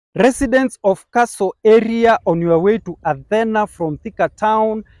Residents of Castle area on your way to Athena from Thika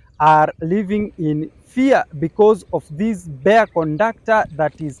town are living in fear because of this bare conductor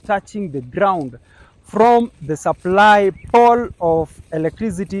that is touching the ground from the supply pole of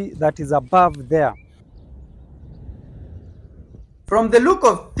electricity that is above there. From the look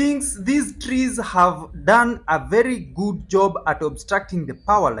of things, these trees have done a very good job at obstructing the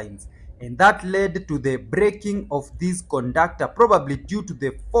power lines, and that led to the breaking of this conductor, probably due to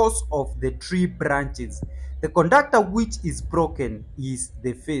the force of the tree branches. The conductor which is broken is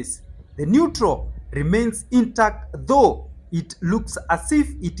the face. The neutral remains intact, though it looks as if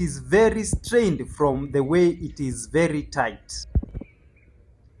it is very strained from the way it is very tight.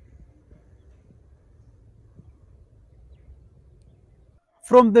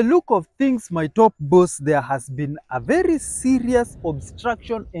 From the look of things, my top boss, there has been a very serious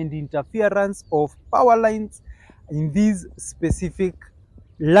obstruction and interference of power lines in this specific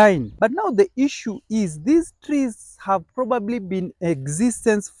line. But now the issue is these trees have probably been in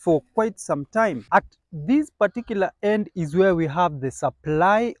existence for quite some time. At this particular end is where we have the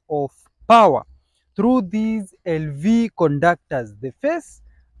supply of power through these LV conductors, the face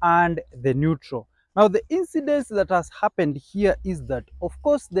and the neutral. Now, the incidents that has happened here is that, of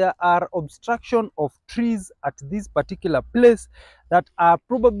course, there are obstruction of trees at this particular place that are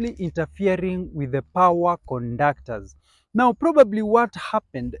probably interfering with the power conductors. Now, probably what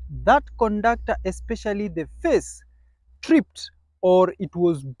happened, that conductor, especially the face, tripped or it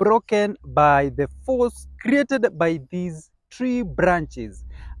was broken by the force created by these tree branches.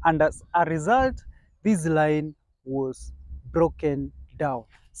 And as a result, this line was broken down.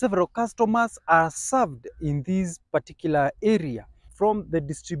 Several customers are served in this particular area. From the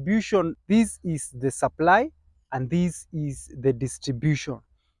distribution, this is the supply and this is the distribution.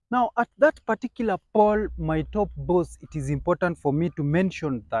 Now, at that particular pole, my top boss, it is important for me to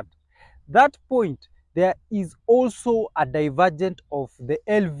mention that that point, there is also a divergent of the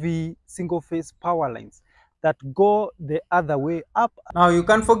LV single phase power lines that go the other way up. Now, you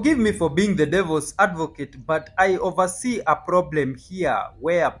can forgive me for being the devil's advocate, but I oversee a problem here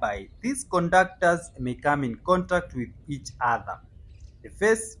whereby these conductors may come in contact with each other, the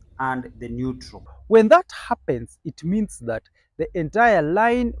face and the neutral. When that happens, it means that the entire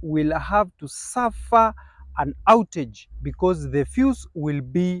line will have to suffer an outage because the fuse will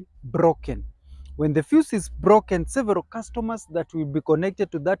be broken. When the fuse is broken, several customers that will be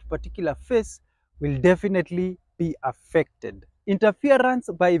connected to that particular face will definitely be affected. Interference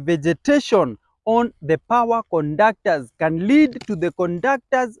by vegetation on the power conductors can lead to the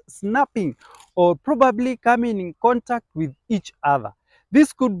conductors snapping or probably coming in contact with each other.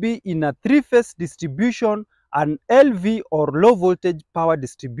 This could be in a three-phase distribution, an LV or low voltage power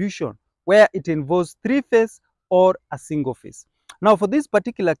distribution, where it involves three-phase or a single phase. Now, for this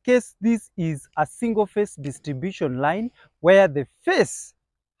particular case, this is a single phase distribution line where the phase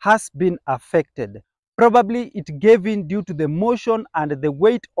has been affected. Probably it gave in due to the motion and the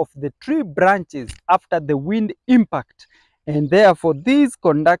weight of the tree branches after the wind impact. And therefore, this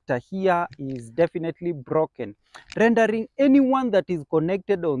conductor here is definitely broken, rendering anyone that is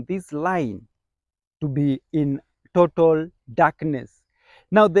connected on this line to be in total darkness.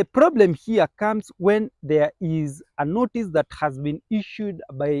 Now, the problem here comes when there is a notice that has been issued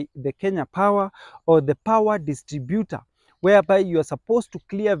by the Kenya Power or the power distributor, whereby you are supposed to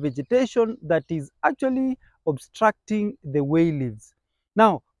clear vegetation that is actually obstructing the way leaves.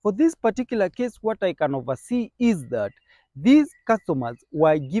 Now, for this particular case, what I can oversee is that these customers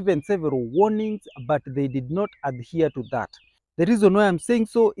were given several warnings, but they did not adhere to that. The reason why I'm saying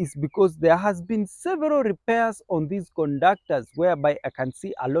so is because there has been several repairs on these conductors whereby I can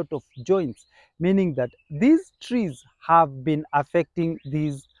see a lot of joints, meaning that these trees have been affecting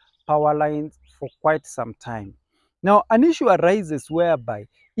these power lines for quite some time. Now, an issue arises whereby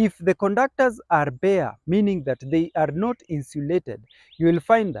if the conductors are bare, meaning that they are not insulated, you will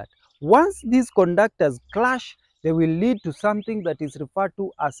find that once these conductors clash, they will lead to something that is referred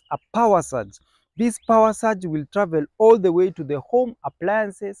to as a power surge. This power surge will travel all the way to the home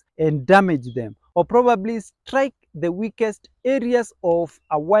appliances and damage them, or probably strike the weakest areas of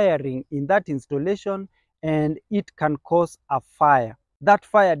a wiring in that installation, and it can cause a fire. That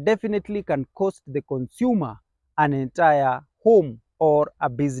fire definitely can cost the consumer an entire home or a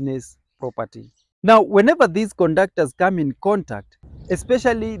business property. Now, whenever these conductors come in contact,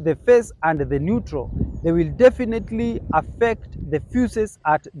 especially the face and the neutral, they will definitely affect the fuses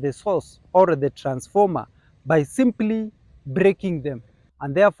at the source or the transformer by simply breaking them.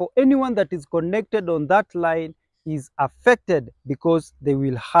 And therefore, anyone that is connected on that line is affected because they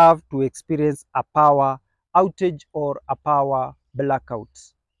will have to experience a power outage or a power blackout.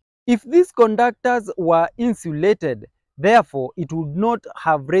 If these conductors were insulated, therefore it would not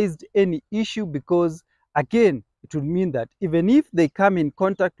have raised any issue, because again it would mean that even if they come in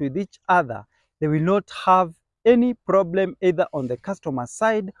contact with each other, they will not have any problem either on the customer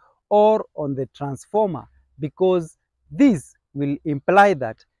side or on the transformer, because this will imply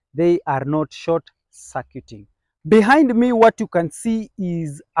that they are not short circuiting. Behind me, what you can see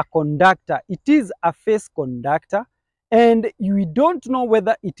is a conductor. It is a phase conductor, and you don't know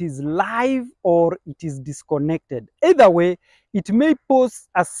whether it is live or it is disconnected. Either way, it may pose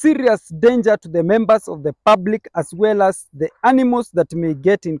a serious danger to the members of the public as well as the animals that may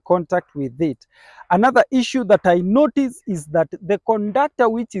get in contact with it. Another issue that I notice is that the conductor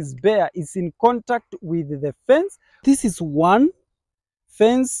which is bare is in contact with the fence. This is one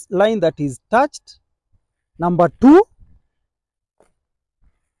fence line that is touched. Number 2,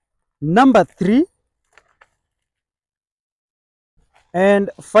 number 3,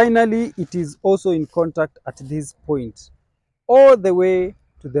 and finally it is also in contact at this point, all the way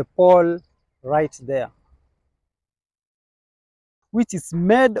to the pole right there, which is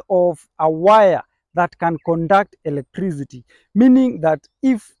made of a wire that can conduct electricity, meaning that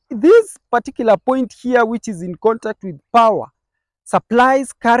if this particular point here, which is in contact with power,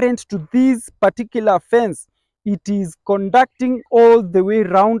 supplies current to this particular fence, it is conducting all the way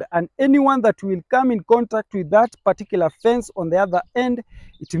around, and anyone that will come in contact with that particular fence on the other end,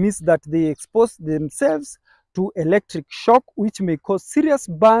 it means that they expose themselves to electric shock, which may cause serious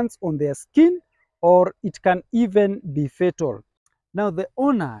burns on their skin, or it can even be fatal. Now, the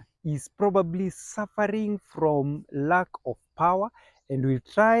owner is probably suffering from lack of power, and we'll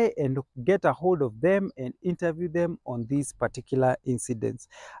try and get a hold of them and interview them on these particular incidents.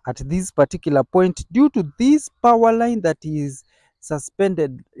 At this particular point, due to this power line that is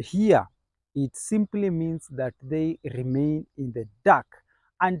suspended here, it simply means that they remain in the dark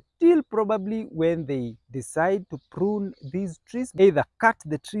until probably when they decide to prune these trees, either cut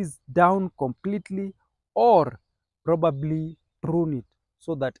the trees down completely or probably prune it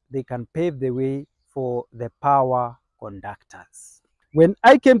so that they can pave the way for the power conductors. When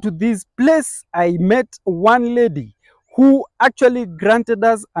I came to this place, I met one lady who actually granted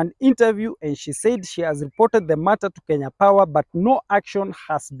us an interview, and she said she has reported the matter to Kenya Power, but no action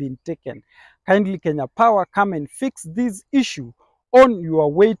has been taken. Kindly, Kenya Power, come and fix this issue on your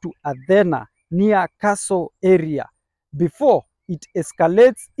way to Athena near Castle area before it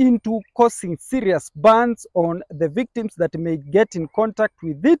escalates into causing serious burns on the victims that may get in contact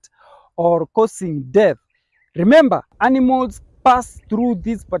with it or causing death. Remember, animals pass through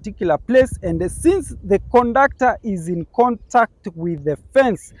this particular place, and since the conductor is in contact with the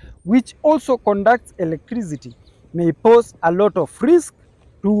fence, which also conducts electricity, may pose a lot of risk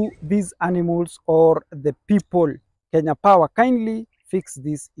to these animals or the people. Kenya Power, kindly fix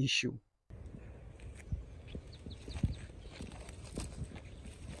this issue.